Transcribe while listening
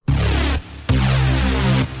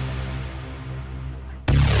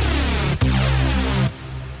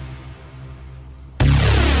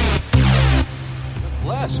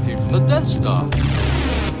Death Star.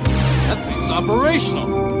 That thing's operational.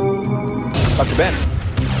 Dr. Banner,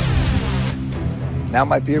 now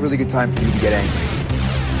might be a really good time for you to get angry.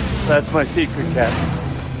 That's my secret, Captain.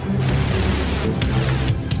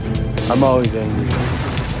 I'm always angry.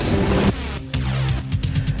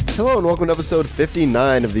 Hello and welcome to episode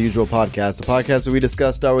 59 of The Usual Podcast, a podcast where we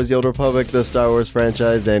discuss Star Wars The Old Republic, the Star Wars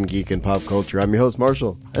franchise, and geek and pop culture. I'm your host,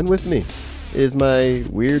 Marshall, and with me is my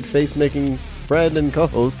weird face-making friend and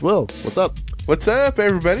co-host, Will. What's up? What's up,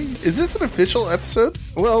 everybody? Is this an official episode?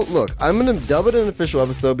 Well, look, I'm going to dub it an official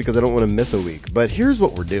episode because I don't want to miss a week, but here's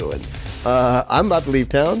what we're doing. I'm about to leave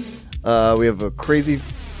town. We have a crazy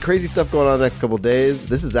stuff going on the next couple days.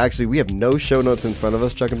 This is actually, we have no show notes in front of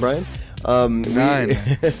us, Chuck and Brian. None.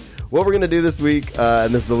 What we're going to do this week,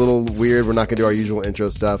 and this is a little weird, we're not going to do our usual intro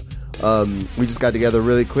stuff. We just got together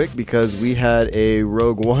really quick because we had a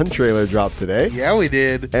Rogue One trailer drop today. Yeah, we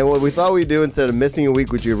did. And what we thought we'd do, instead of missing a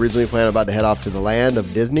week, which we originally planned about to head off to the land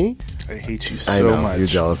of Disney. I hate you so I know, much. You're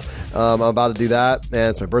jealous. I'm about to do that, and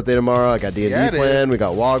it's my birthday tomorrow. I got D&D planned. We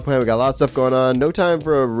got WOG planned. We got a lot of stuff going on. No time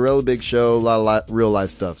for a real big show, a lot of real life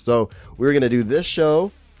stuff. So we're going to do this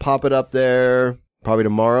show, pop it up there probably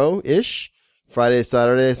tomorrow-ish, Friday,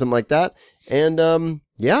 Saturday, something like that. And,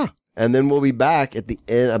 yeah. And then we'll be back at the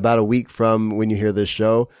end, about a week from when you hear this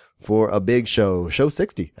show, for a big show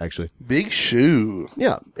 60, actually. Big shoe.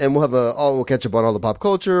 Yeah, and we'll have we'll catch up on all the pop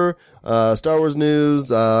culture, Star Wars news,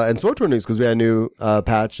 and SWTOR news, because we had a new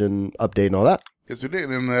patch and update and all that. Yes, we did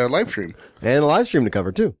in the live stream. And a live stream to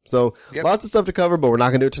cover, too. So, Lots of stuff to cover, but we're not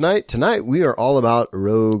going to do it tonight. Tonight, we are all about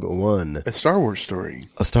Rogue One. A Star Wars story.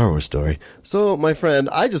 A Star Wars story. So, my friend,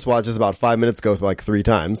 I just watched this about 5 minutes ago like 3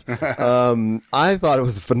 times. I thought it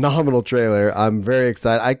was a phenomenal trailer. I'm very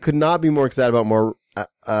excited. I could not be more excited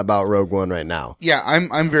about Rogue One right now. Yeah,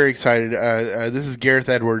 I'm very excited. This is Gareth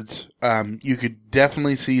Edwards. You could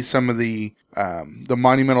definitely see some of the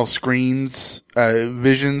monumental screens,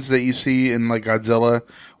 visions that you see in like Godzilla,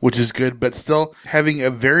 which is good, but still having a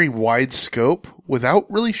very wide scope without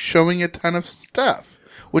really showing a ton of stuff,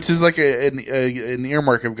 which is like an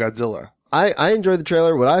earmark of Godzilla. I enjoyed the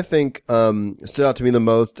trailer. What I think stood out to me the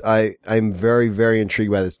most, I'm very, very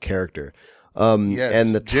intrigued by this character. Yes,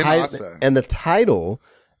 and the title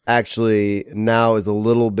actually now is a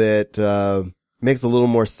little bit makes a little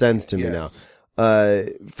more sense to me now.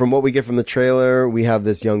 From what we get from the trailer, we have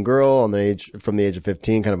this young girl from the age of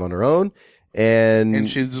 15, kind of on her own, and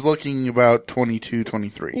she's looking about 22,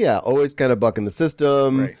 23. Yeah, always kind of bucking the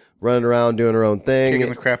system, right. Running around doing her own thing, kicking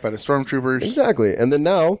the crap out of stormtroopers. Exactly, and then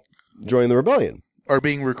now joining the rebellion. Or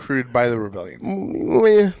being recruited by the rebellion.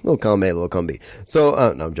 Little column A, little column B. So,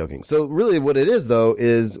 no, I'm joking. So really what it is, though,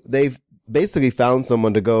 is they've basically found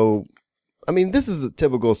someone to go, I mean, this is a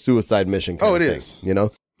typical suicide mission kind of thing. Is. You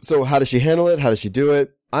know? So how does she handle it? How does she do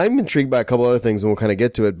it? I'm intrigued by a couple other things, and we'll kind of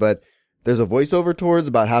get to it, but there's a voiceover towards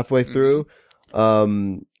about halfway through.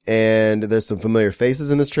 And there's some familiar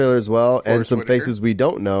faces in this trailer as well, and some faces we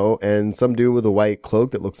don't know, and some dude with a white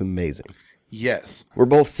cloak that looks amazing. Yes. We're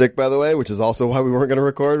both sick, by the way, which is also why we weren't going to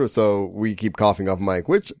record, so we keep coughing off mic,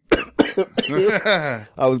 which I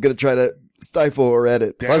was going to try to stifle or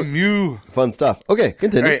edit. Damn you. Fun stuff. Okay,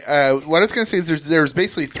 continue. All right, what I was going to say is there's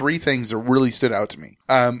basically 3 things that really stood out to me.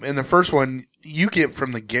 And the first one you get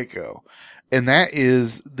from the get-go, and that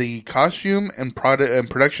is the costume and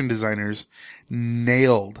production designers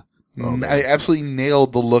nailed. I absolutely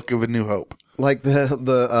nailed the look of A New Hope. Like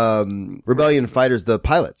the Rebellion fighters, the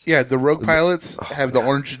pilots. Yeah, the Rogue pilots have the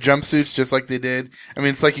orange jumpsuits just like they did. I mean,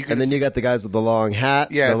 it's like you could. And then you got the guys with the long hat,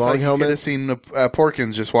 the long helmet. You could have seen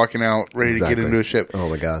Porkins just walking out ready to get into a ship. Oh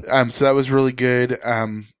my god! So that was really good.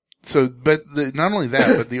 But not only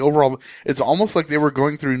that, but the overall, it's almost like they were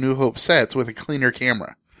going through New Hope sets with a cleaner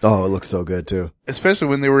camera. Oh, it looks so good too. Especially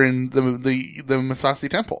when they were in the Masasi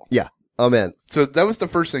Temple. Yeah. Oh man. So that was the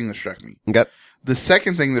first thing that struck me. Okay. The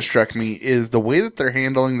second thing that struck me is the way that they're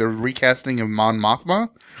handling the recasting of Mon Mothma.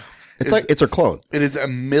 It's her clone. It is a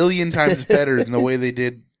million times better than the way they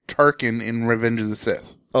did Tarkin in Revenge of the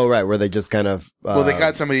Sith. Oh, right, where they just kind of... well, they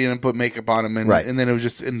got somebody in and put makeup on him, and then it was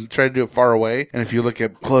just... and tried to do it far away, and if you look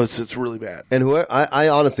at close, it's really bad. And I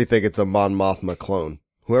honestly think it's a Mon Mothma clone.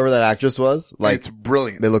 Whoever that actress was, like... it's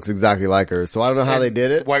brilliant. It looks exactly like her, so I don't know how they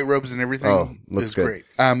did it. White robes and everything. Oh, looks good. Great.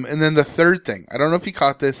 And then the third thing, I don't know if you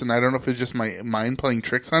caught this, and I don't know if it's just my mind playing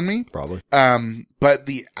tricks on me. Probably. But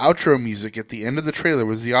the outro music at the end of the trailer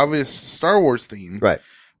was the obvious Star Wars theme. Right.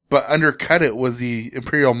 But undercut it was the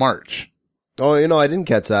Imperial March. Oh, I didn't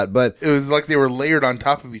catch that, but it was like they were layered on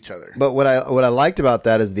top of each other. But what I liked about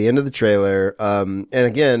that is the end of the trailer, and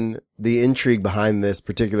again, the intrigue behind this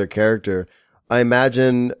particular character. I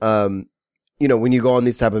imagine, when you go on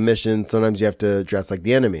these type of missions, sometimes you have to dress like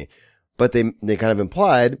the enemy. But they kind of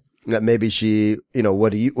implied that maybe she,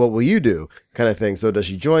 what will you do kind of thing. So does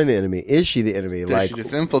she join the enemy? Is she the enemy? Does she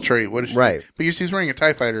just infiltrate? What is she right. do? Because she's wearing a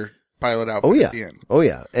TIE fighter pilot outfit at the end. Oh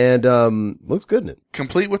yeah. And, looks good in it.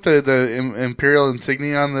 Complete with the Imperial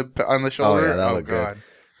insignia on the shoulder. Oh yeah, that looked God. good.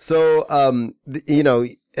 So,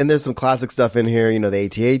 and there's some classic stuff in here, the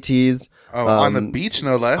AT-ATs. Oh, on the beach,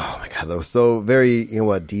 no less. Oh my God, that was so very,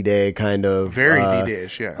 D-Day kind of. Very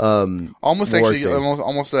D-Day-ish, yeah. Almost World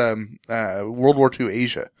War II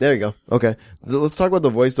Asia. There you go. Okay. Let's talk about the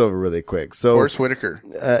voiceover really quick. So Forrest Whitaker.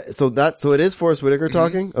 So it is Forrest Whitaker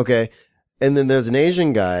talking? Okay. And then there's an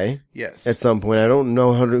Asian guy. Yes. At some point. I don't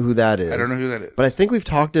know who that is. I don't know who that is. But I think we've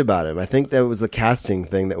talked about him. I think that was the casting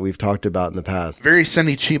thing that we've talked about in the past. Very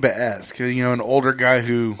Sonny Chiba-esque. An older guy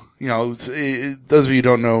who, those of you who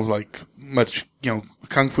don't know, like, much,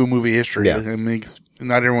 kung fu movie history. Yeah. I mean,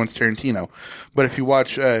 not everyone's Tarantino. But if you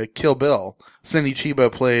watch Kill Bill, Sonny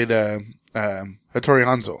Chiba played Hattori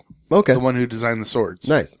Hanzo. Okay. The one who designed the swords.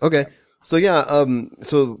 Nice. Okay. So yeah,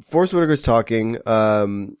 so Forrest Whitaker's talking.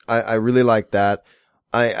 I really like that.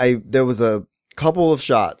 There was a couple of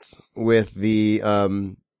shots with the,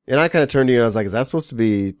 and I kind of turned to you and I was like, is that supposed to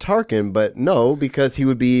be Tarkin? But no, because he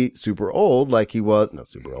would be super old, like he was, not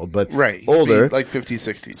super old, but right. older. Like 50s,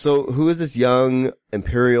 60s. So who is this young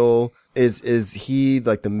Imperial? Is he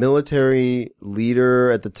like the military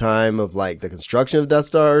leader at the time of like the construction of Death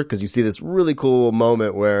Star? Cause you see this really cool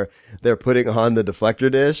moment where they're putting on the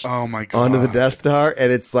deflector dish oh my God. onto the Death Star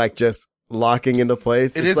and it's like just locking into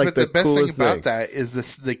place. It it's is, like but the best thing about thing. that is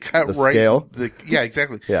the cut The right. scale? Yeah,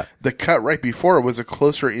 exactly. Yeah. The cut right before it was a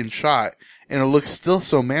closer in shot, and it looks still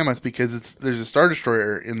so mammoth because there's a Star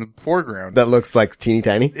Destroyer in the foreground. That looks like teeny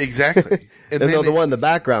tiny. Exactly. And then the one in the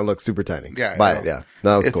background looks super tiny. Yeah. Yeah.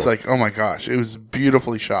 That was it's cool. like, oh my gosh, it was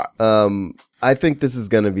beautifully shot. I think this is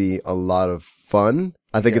going to be a lot of fun.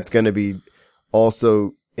 I think Yes. it's going to be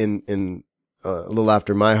also in a little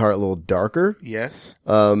after my heart, a little darker. Yes.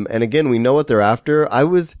 And again, we know what they're after. I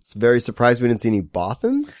was very surprised we didn't see any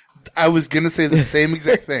Bothans. I was going to say the same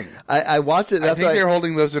exact thing. I watched it. I That's think why they're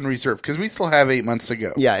holding those in reserve because we still have 8 months to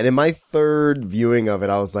go. yeah. And in my third viewing of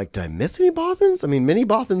it, I was like, did I miss any Bothans? I mean, many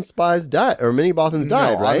Bothan spies died, or many Bothans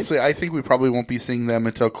died, No, right? honestly, I think we probably won't be seeing them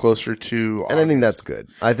until closer to And I think August. that's good.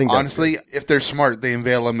 I think that's Honestly, if they're smart, they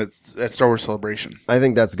unveil them at Star Wars Celebration. I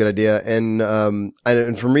think that's a good idea. And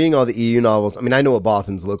from reading all the EU novels, I mean, I know what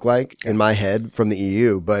Bothans look like in my head from the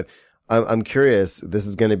EU, but I'm curious. This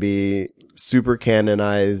is going to be super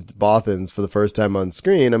canonized Bothans for the first time on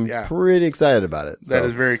screen. I'm pretty excited about it. That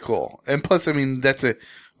is very cool. And plus, I mean, that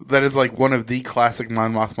is like one of the classic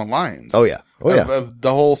Mon Mothma lines. Oh yeah. Oh yeah. Of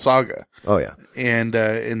the whole saga. Oh yeah.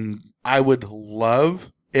 And I would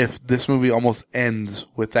love if this movie almost ends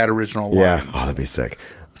with that original line. Yeah. Oh, that'd be sick.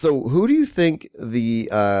 So who do you think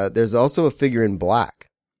there's also a figure in black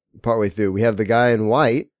partway through. We have the guy in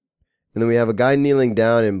white. And then we have a guy kneeling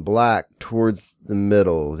down in black towards the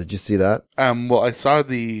middle. Did you see that? Well, I saw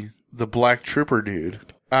the black trooper dude.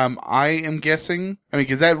 I am guessing,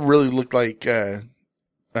 because that really looked like,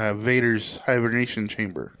 Vader's hibernation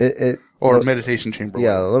chamber. Meditation chamber.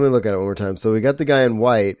 Yeah, let me look at it one more time. So we got the guy in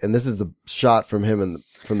white, and this is the shot from him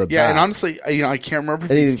from the back. Yeah, and honestly, I can't remember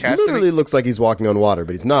if and he's he casting. literally looks like he's walking on water,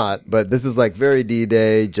 but he's not. But this is like very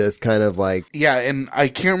D-Day, just kind of like... Yeah, and I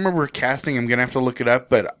can't remember casting. I'm going to have to look it up,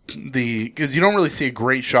 but because you don't really see a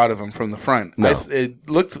great shot of him from the front. No. It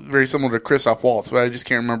looked very similar to Christoph Waltz, but I just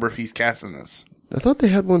can't remember if he's casting this. I thought they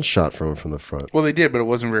had one shot from him from the front. Well, they did, but it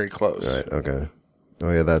wasn't very close. Right, okay.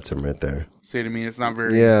 Oh yeah, that's him right there. Say to me, it's not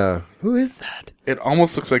very... Yeah. Who is that? It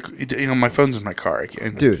almost looks like, my phone's in my car.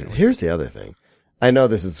 Dude, here's the other thing. I know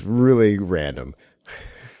this is really random.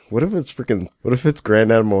 What if it's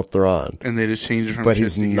Grand Admiral Thrawn? And they just changed it from But Chiss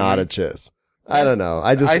he's to not human? a Chiss. I don't know.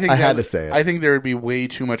 I had to say it. I think there would be way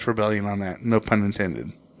too much rebellion on that. No pun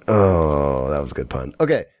intended. Oh, that was a good pun.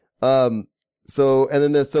 Okay. So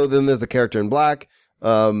then there's a character in black.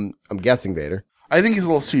 I'm guessing Vader. I think he's a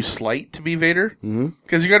little too slight to be Vader.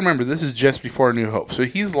 Because you got to remember, this is just before A New Hope. So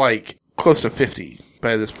he's like close to 50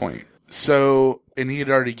 by this point. So, and he had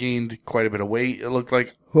already gained quite a bit of weight, it looked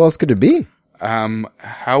like. Who else could it be?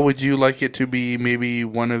 How would you like it to be maybe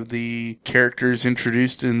one of the characters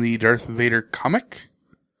introduced in the Darth Vader comic?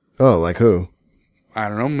 Oh, like who? I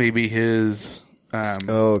don't know, maybe his...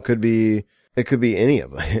 it could be any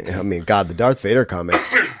of them. I mean, God, the Darth Vader comic.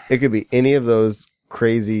 It could be any of those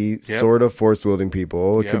crazy sort of force wielding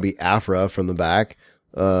people. It could be Afra from the back.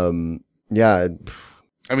 Yeah.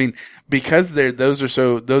 I mean, because those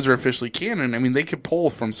are officially canon. I mean, they could pull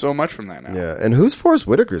from so much from that now. Yeah. And who's Forrest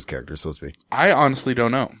Whitaker's character supposed to be? I honestly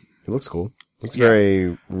don't know. He looks cool. Looks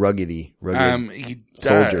very rugged He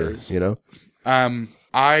soldier, does. you know?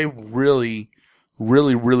 I really,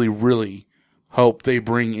 really, really, really hope they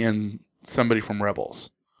bring in somebody from Rebels.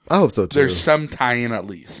 I hope so too. There's some tie-in at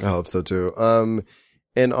least. I hope so too.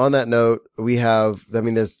 And on that note,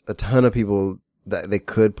 there's a ton of people that they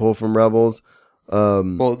could pull from Rebels.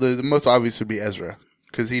 Well, the most obvious would be Ezra,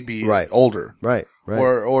 because he'd be Right. older. Right.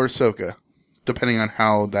 Or Ahsoka, depending on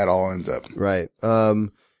how that all ends up. Right.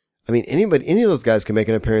 Any of those guys can make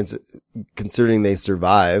an appearance considering they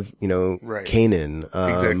survive, Right. Kanan,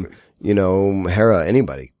 Exactly. Hera,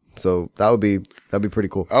 anybody. So that'd be pretty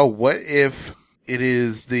cool. Oh, what if it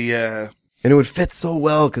is the, And it would fit so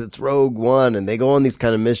well because it's Rogue One and they go on these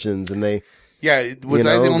kind of missions and they, was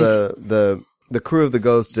I the only, the crew of the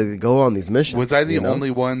Ghost, they go on these missions. was I the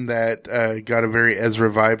only one that, got a very Ezra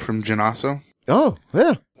vibe from Genasso? Oh,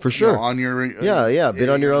 yeah, for sure. On your, Yeah. Been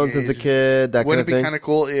on your own since a kid, that Wouldn't kind of thing. it be kind of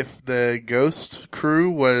cool if the Ghost crew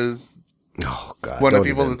was Oh, God. one of don't the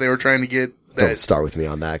people even- that they were trying to get? Don't start with me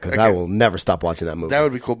on that because I will never stop watching that movie. That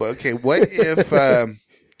would be cool. But okay, what if?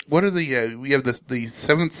 What are the? We have the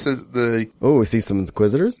seventh. Oh, we see some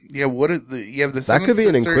Inquisitors? What are the? You have the That seventh could be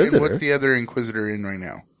an sister, and Inquisitor. what's the other Inquisitor in right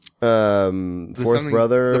now? Fourth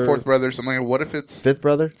brother. The fourth brother. Something. Like, what if it's Fifth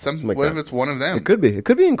brother? Something. Like What that. if it's one of them? It could be. It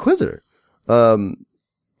could be Inquisitor. God,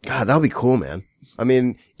 that would be cool, man. I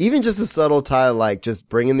mean, even just a subtle tie, like just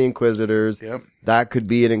bringing the Inquisitors. Yep. That could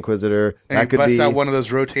be an Inquisitor. And that could bust be out one of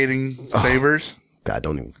those rotating sabers. God,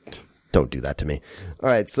 don't do that to me. All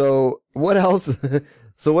right, so what else?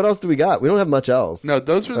 So what else do we got? We don't have much else. No,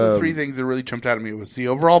 those were the three things that really jumped out at me. Was the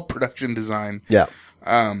overall production design. Yeah.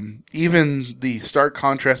 Even the stark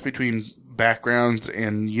contrast between backgrounds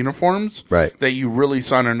and uniforms. Right. That you really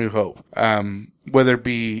saw in A New Hope. Whether it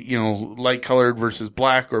be, light colored versus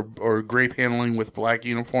black or gray paneling with black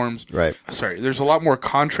uniforms. Right. Sorry, there's a lot more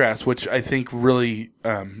contrast, which I think really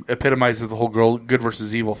epitomizes the whole good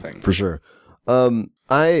versus evil thing. For sure.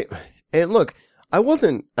 I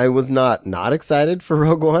was not excited for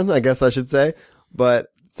Rogue One, I guess I should say, but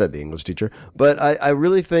said the English teacher, but I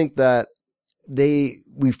really think that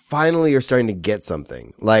we finally are starting to get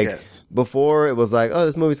something. Like before it was like, oh,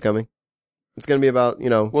 this movie's coming. It's going to be about,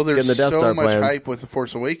 well, there's getting the Death so Star much plans. hype with The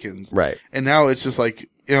Force Awakens. Right. And now it's just like,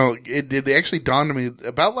 it actually dawned on me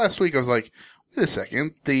about last week. I was like, wait a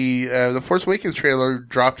second. The Force Awakens trailer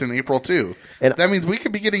dropped in April too. And that means we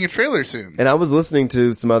could be getting a trailer soon. And I was listening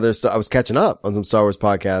to some other stuff. I was catching up on some Star Wars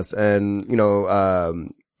podcasts and,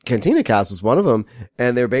 Cantina Cast was one of them.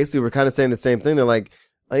 And they were kind of saying the same thing. They're like,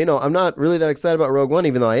 I'm not really that excited about Rogue One,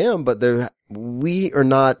 even though I am, but we're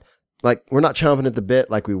not chomping at the bit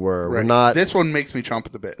like we were. Right. We're not. This one makes me chomp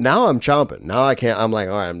at the bit. Now I'm chomping. Now I can't. I'm like,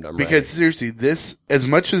 all right, I'm done. Because seriously, this, as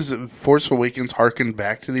much as Force Awakens harkened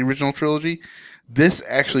back to the original trilogy, this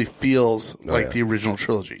actually feels like the original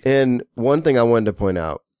trilogy. And one thing I wanted to point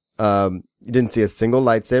out, you didn't see a single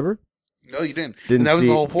lightsaber. No, you didn't. Didn't and that was see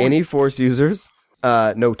the whole point. any Force users.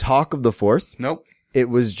 No talk of the Force. Nope. It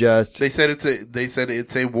was just. They said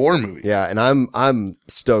it's a war movie. Yeah, and I'm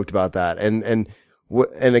stoked about that.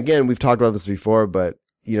 And again, we've talked about this before, but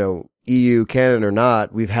EU canon or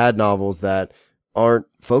not, we've had novels that aren't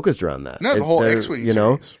focused around that. No, the whole X-Wing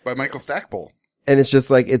series by Michael Stackpole. And it's just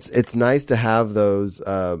like it's nice to have those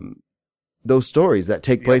stories that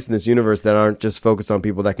take place in this universe that aren't just focused on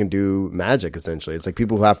people that can do magic. Essentially, it's like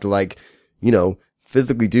people who have to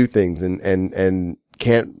physically do things and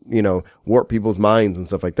can't warp people's minds and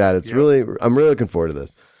stuff like that. It's I'm really looking forward to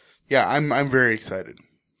this. Yeah, I'm very excited.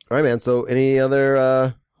 All right, man. So any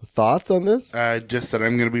other thoughts on this? Just that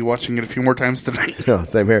I'm going to be watching it a few more times tonight. No,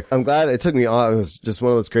 same here. I'm glad it took me on. It was just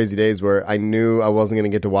one of those crazy days where I knew I wasn't going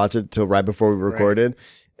to get to watch it till right before we recorded. Right.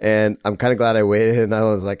 And I'm kind of glad I waited, and I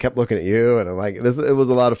was like, kept looking at you, and I'm like, it was a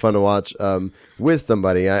lot of fun to watch, with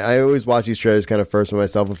somebody. I always watch these trailers kind of first by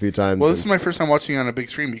myself a few times. Well, this is my first time watching it on a big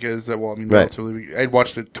screen because, right. I'd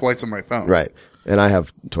watched it twice on my phone. Right. And I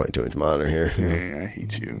have 22-inch monitor here. Yeah, I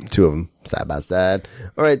hate you. Two of them, side by side.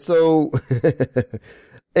 All right, so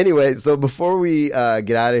anyway, so before we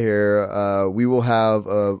get out of here, we will have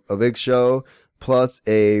a big show plus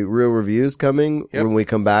a real reviews coming when we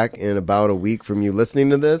come back in about a week from you listening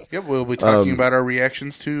to this. Yep, we'll be talking about our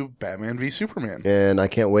reactions to Batman v Superman. And I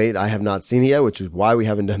can't wait. I have not seen it yet, which is why we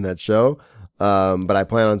haven't done that show. But I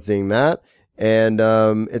plan on seeing that. And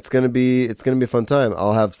it's gonna be a fun time.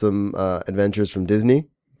 I'll have some adventures from Disney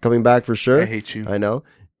coming back for sure. I hate you. I know.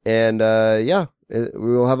 And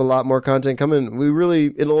we will have a lot more content coming.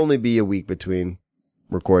 It'll only be a week between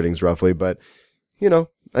recordings roughly, but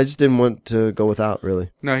I just didn't want to go without really.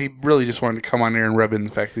 No, he really just wanted to come on there and rub in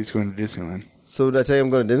the fact that he's going to Disneyland. So did I tell you I'm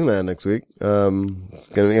going to Disneyland next week? It's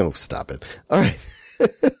going to be, stop it. All right.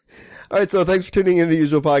 All right, so thanks for tuning in to The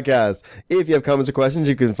Usual Podcast. If you have comments or questions,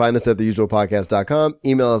 you can find us at theusualpodcast.com.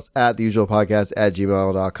 Email us at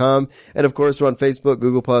theusualpodcast@gmail.com. And, of course, we're on Facebook,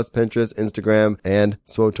 Google+, Pinterest, Instagram, and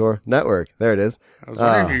SWOTOR Network. There it is. I was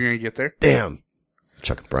wondering if you're going to get there. Damn.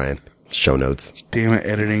 Chuck and Brian. Show notes. Damn it,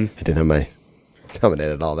 editing. I didn't have I'm going to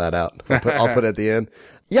edit all that out. I'll put it at the end.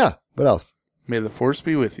 Yeah, what else? May the force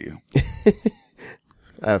be with you.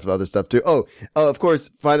 I have other stuff, too. Oh, of course,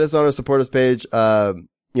 find us on our Support Us page.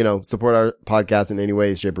 Support our podcast in any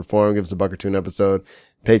way, shape, or form. Give us $1 or $2 an episode.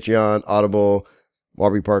 Patreon, Audible,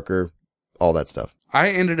 Warby Parker, all that stuff. I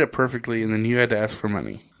ended it perfectly, and then you had to ask for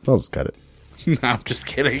money. I'll just cut it. No, I'm just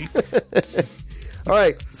kidding. All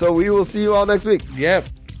right, so we will see you all next week. Yep.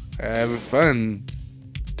 Have fun.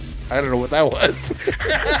 I don't know what that was.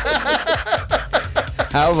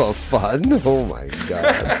 Have a fun? Oh, my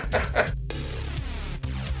God.